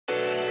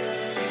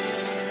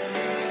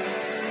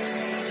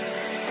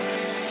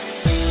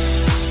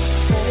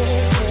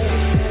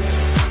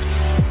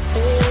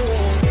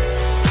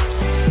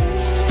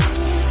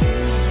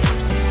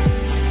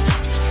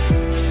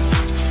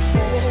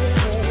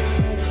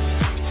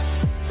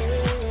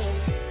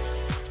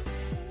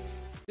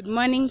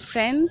morning,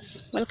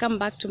 friends. Welcome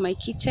back to my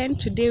kitchen.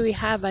 Today we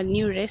have a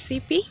new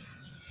recipe,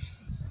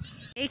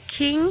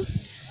 making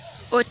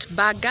oat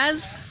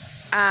burgers.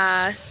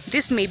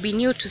 This may be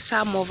new to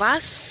some of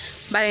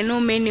us, but I know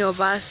many of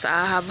us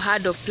have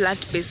heard of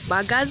plant-based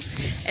burgers,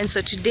 and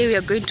so today we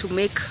are going to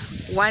make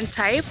one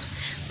type.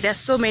 There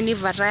are so many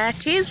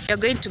varieties. We are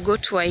going to go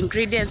to our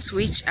ingredients,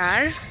 which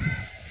are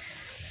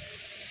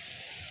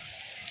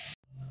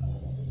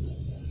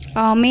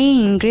our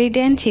main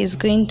ingredient is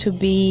going to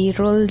be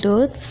rolled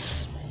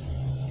oats.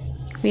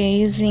 We are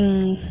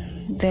using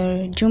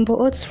the jumbo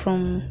oats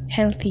from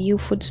Healthy You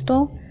Food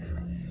Store.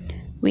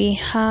 We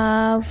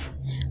have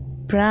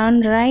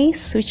brown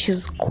rice, which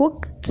is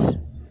cooked.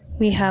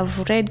 We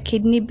have red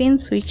kidney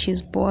beans, which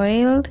is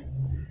boiled.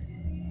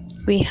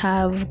 We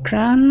have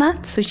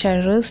groundnuts, which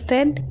are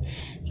roasted.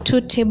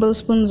 2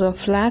 tablespoons of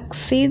flax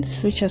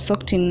seeds, which are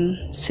soaked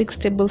in 6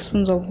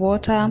 tablespoons of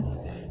water.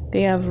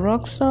 We have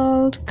rock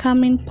salt,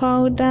 cumin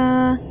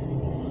powder,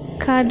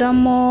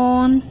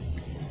 cardamon.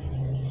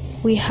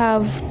 We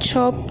have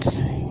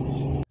chopped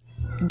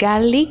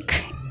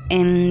garlic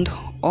and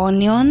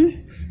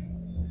onion.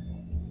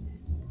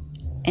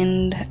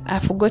 And I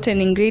forgot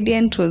an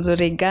ingredient was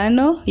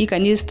oregano. You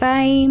can use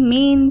thyme,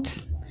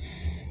 mint,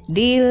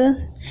 dill.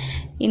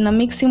 In a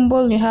mixing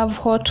bowl, you have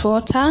hot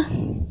water.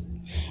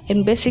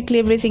 And basically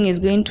everything is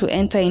going to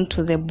enter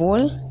into the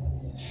bowl.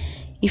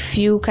 If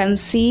you can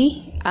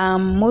see,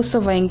 most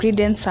of our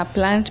ingredients are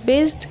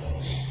plant-based.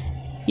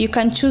 You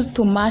can choose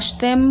to mash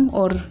them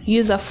or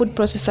use a food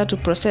processor to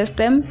process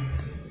them.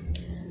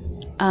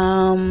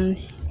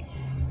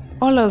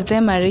 All of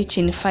them are rich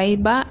in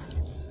fiber.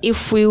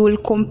 If we will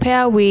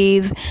compare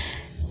with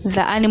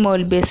the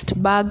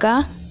animal-based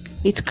burger,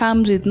 it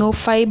comes with no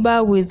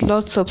fiber, with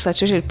lots of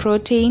saturated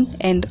protein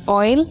and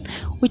oil,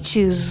 which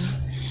is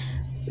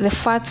the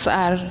fats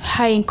are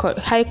high in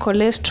high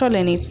cholesterol,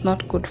 and it's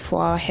not good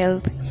for our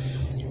health.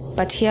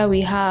 But here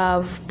we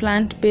have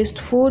plant-based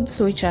foods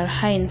which are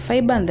high in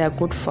fiber and they are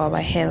good for our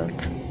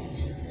health.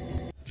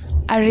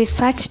 A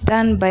research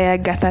done by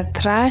Agatha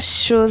Thrush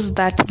shows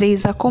that there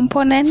is a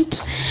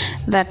component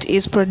that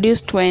is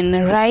produced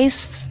when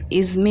rice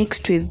is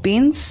mixed with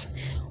beans,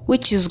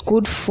 which is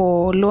good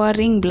for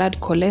lowering blood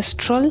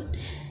cholesterol,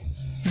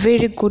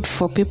 very good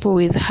for people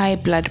with high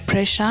blood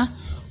pressure,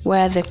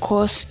 where the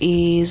cause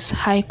is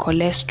high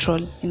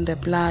cholesterol in the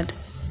blood.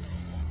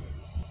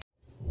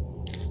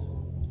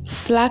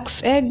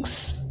 Flax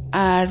eggs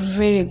are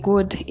very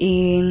good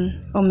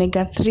in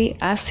omega-3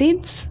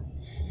 acids,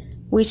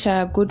 which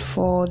are good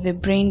for the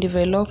brain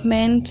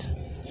development.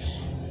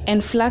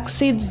 And flax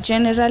seeds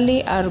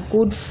generally are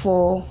good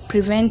for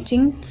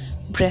preventing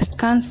breast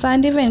cancer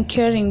and even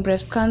curing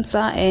breast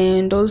cancer,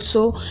 and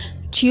also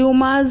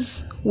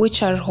tumors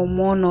which are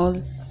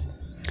hormonal.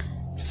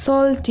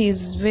 Salt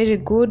is very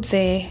good.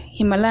 The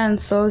Himalayan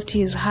salt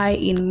is high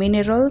in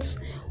minerals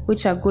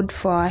which are good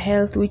for our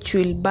health, which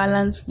will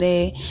balance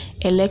the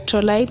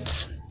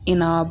electrolytes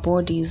in our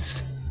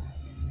bodies.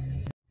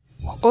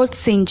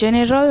 Oats in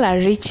general are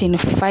rich in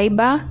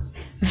fiber,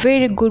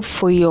 very good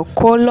for your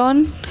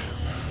colon,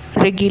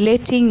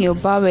 regulating your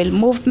bowel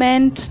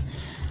movement.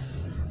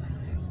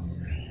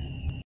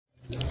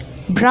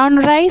 Brown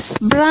rice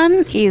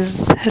bran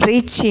is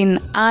rich in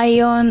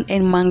iron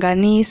and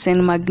manganese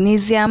and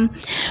magnesium,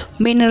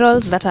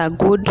 minerals that are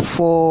good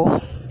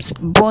for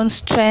bone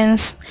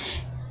strength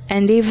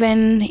and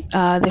even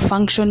the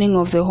functioning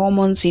of the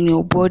hormones in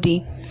your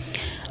body.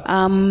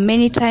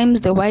 Many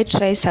times the white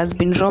rice has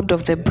been robbed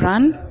of the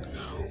bran,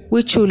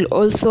 which will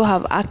also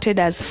have acted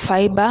as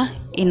fiber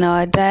in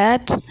our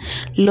diet,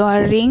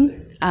 lowering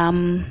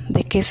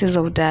the cases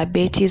of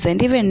diabetes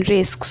and even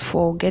risks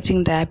for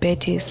getting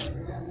diabetes.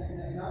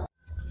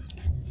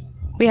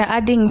 We are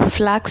adding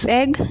flax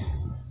egg,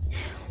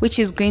 which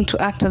is going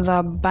to act as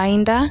our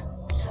binder.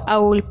 I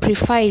will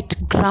prefer it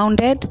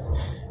grounded.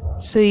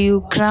 So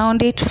you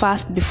ground it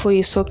first before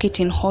you soak it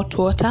in hot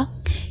water.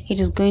 It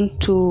is going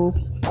to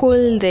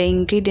pull the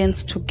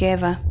ingredients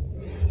together.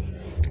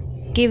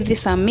 Give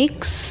this a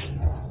mix,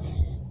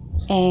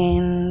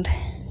 and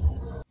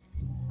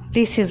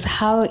this is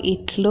how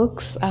it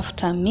looks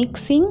after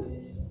mixing.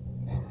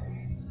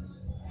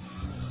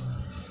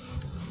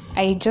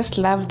 I just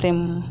love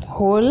them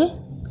whole.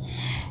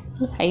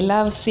 I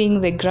love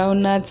seeing the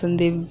groundnuts and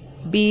the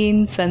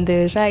beans and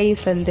the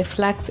rice and the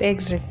flax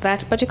eggs like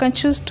that, but you can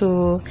choose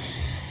to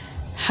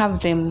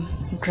have them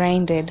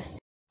grinded.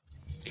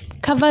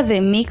 Cover the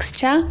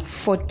mixture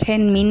for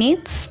 10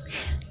 minutes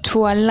to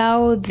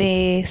allow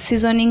the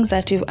seasonings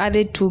that you've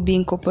added to be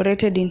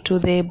incorporated into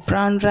the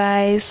brown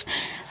rice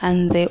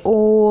and the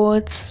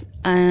oats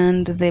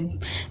and the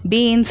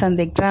beans and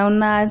the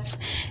groundnuts.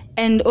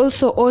 And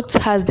also oats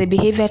has the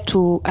behavior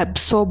to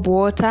absorb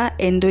water,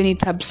 and when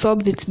it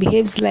absorbs, it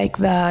behaves like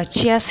the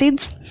chia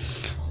seeds.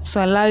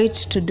 So allow it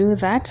to do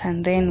that,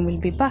 and then we'll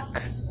be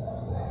back.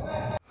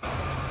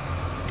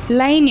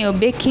 Line your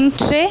baking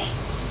tray,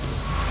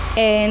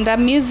 and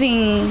I'm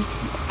using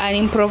an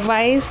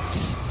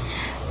improvised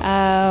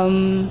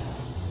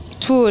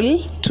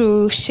tool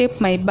to shape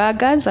my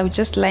burgers. I've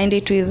just lined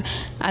it with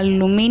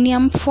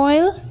aluminum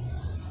foil.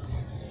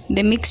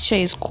 The mixture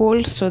is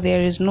cold, so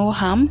there is no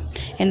harm,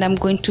 and I'm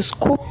going to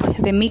scoop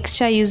the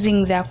mixture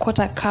using the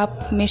 1/4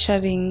 cup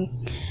measuring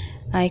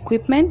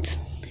equipment,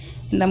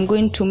 and I'm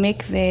going to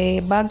make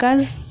the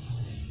burgers.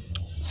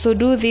 So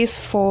do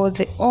this for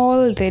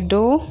all the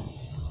dough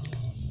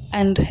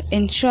and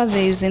ensure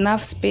there is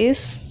enough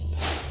space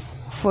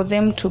for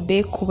them to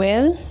bake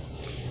well.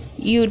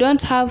 You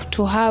don't have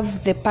to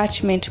have the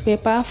parchment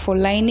paper for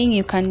lining.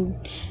 You can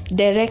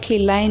directly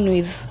line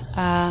with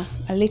a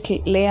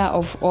little layer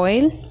of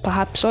oil,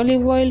 perhaps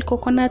olive oil,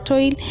 coconut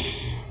oil,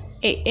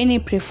 any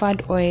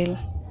preferred oil.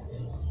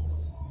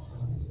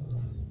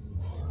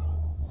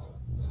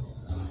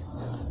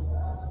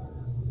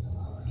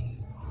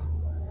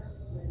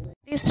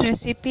 This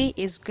recipe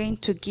is going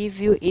to give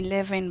you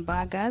 11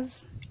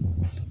 burgers.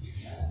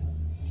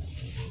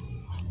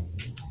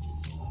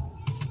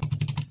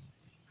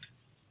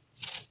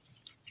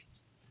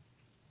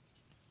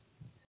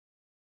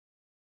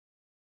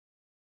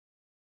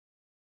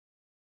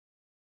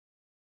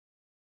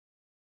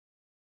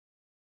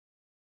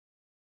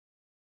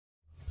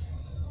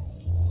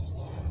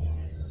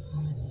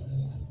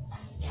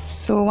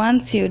 So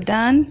once you're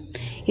done,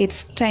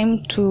 it's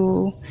time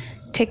to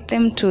take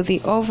them to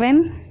the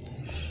oven,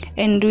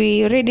 and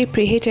we already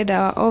preheated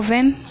our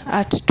oven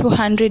at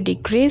 200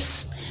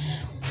 degrees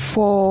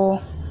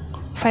for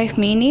 5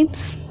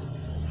 minutes,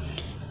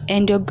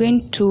 and you're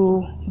going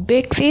to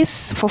bake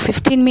this for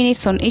 15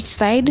 minutes on each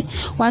side.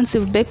 Once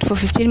you've baked for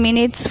 15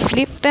 minutes,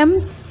 flip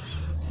them,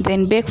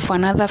 then bake for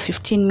another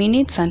 15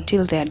 minutes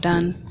until they're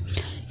done.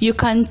 You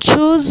can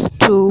choose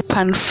to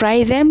pan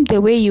fry them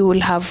the way you will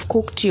have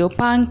cooked your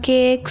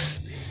pancakes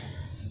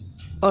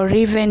or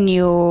even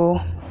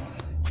your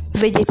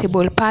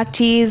vegetable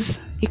patties.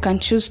 You can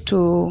choose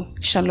to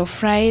shallow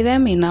fry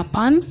them in a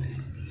pan.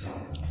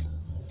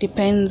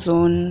 Depends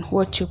on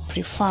what you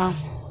prefer.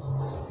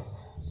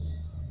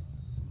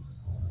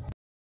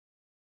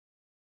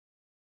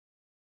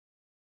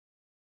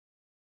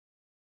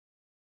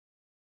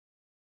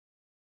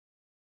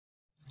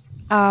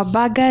 Our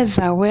burgers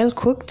are well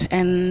cooked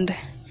and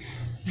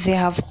they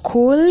have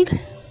cooled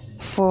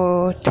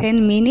for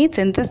 10 minutes,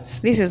 and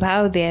this is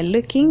how they are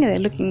looking. They're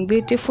looking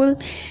beautiful.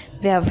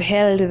 They have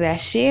held their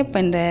shape,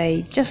 and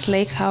I just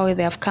like how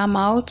they have come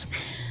out.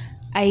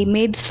 I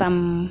made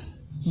some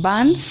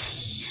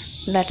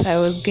buns that I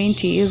was going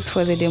to use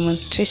for the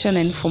demonstration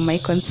and for my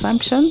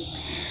consumption.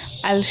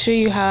 I'll show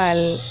you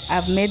how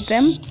I've made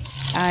them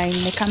in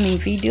the coming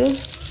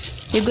videos.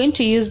 You're going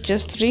to use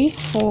just 3,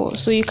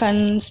 so you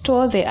can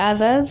store the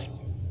others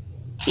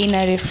in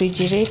a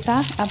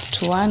refrigerator up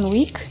to 1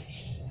 week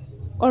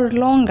or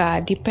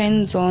longer,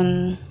 depends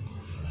on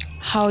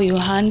how you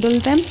handle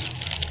them,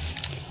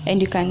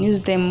 and you can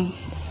use them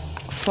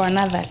for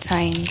another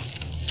time.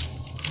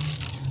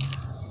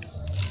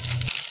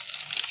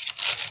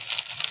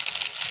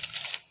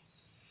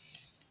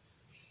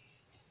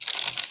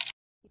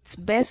 It's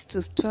best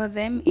to store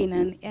them in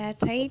an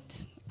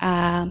airtight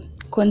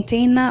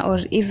container or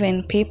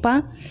even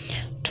paper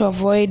to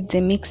avoid the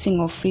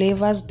mixing of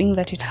flavors, being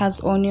that it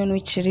has onion,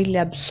 which really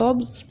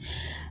absorbs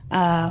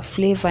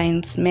flavor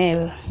and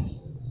smell.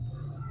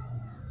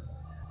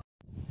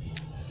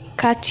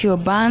 Cut your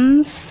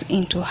buns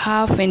into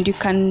half, and you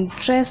can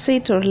dress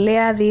it or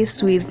layer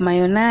this with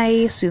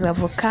mayonnaise, with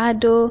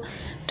avocado,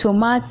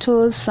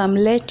 tomatoes, some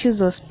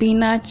lettuce or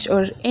spinach,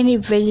 or any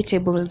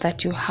vegetable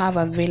that you have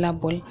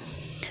available.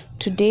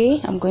 Today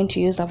I'm going to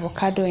use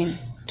avocado and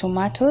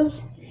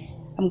tomatoes.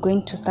 I'm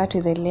going to start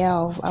with a layer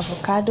of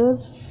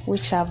avocados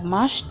which I've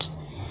mashed.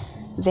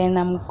 Then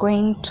I'm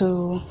going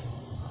to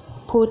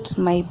put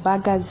my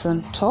burgers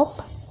on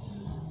top.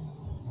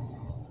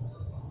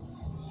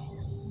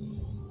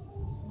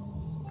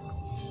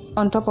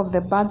 On top of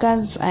the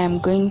burgers, I am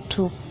going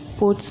to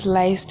put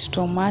sliced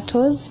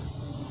tomatoes.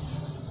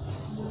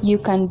 You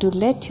can do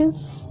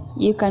lettuce.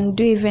 You can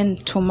do even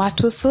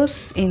tomato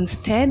sauce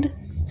instead.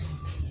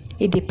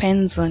 It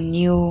depends on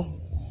you.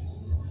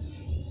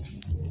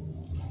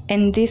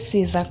 And this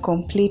is a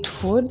complete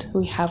food.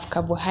 We have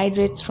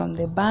carbohydrates from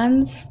the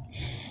buns,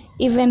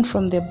 even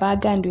from the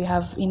burger, and we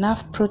have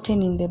enough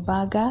protein in the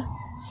burger.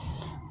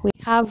 We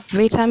have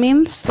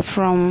vitamins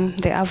from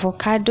the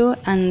avocado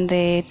and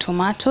the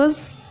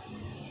tomatoes.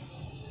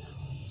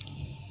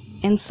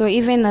 And so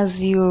even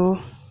as you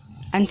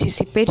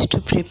anticipate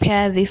to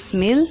prepare this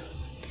meal,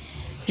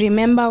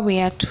 remember we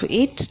are to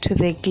eat to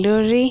the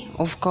glory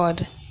of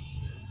God.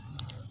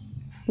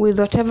 With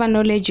whatever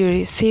knowledge you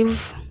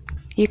receive,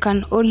 you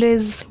can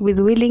always, with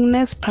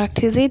willingness,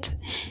 practice it,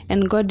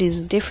 and God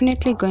is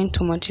definitely going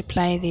to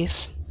multiply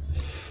this.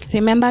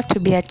 Remember to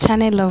be a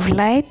channel of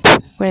light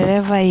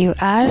wherever you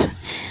are.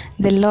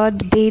 The Lord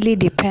daily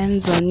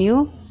depends on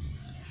you.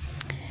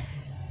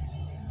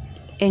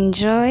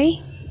 Enjoy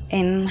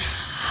and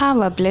have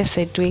a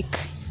blessed week.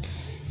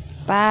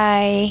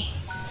 Bye.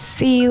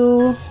 See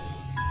you.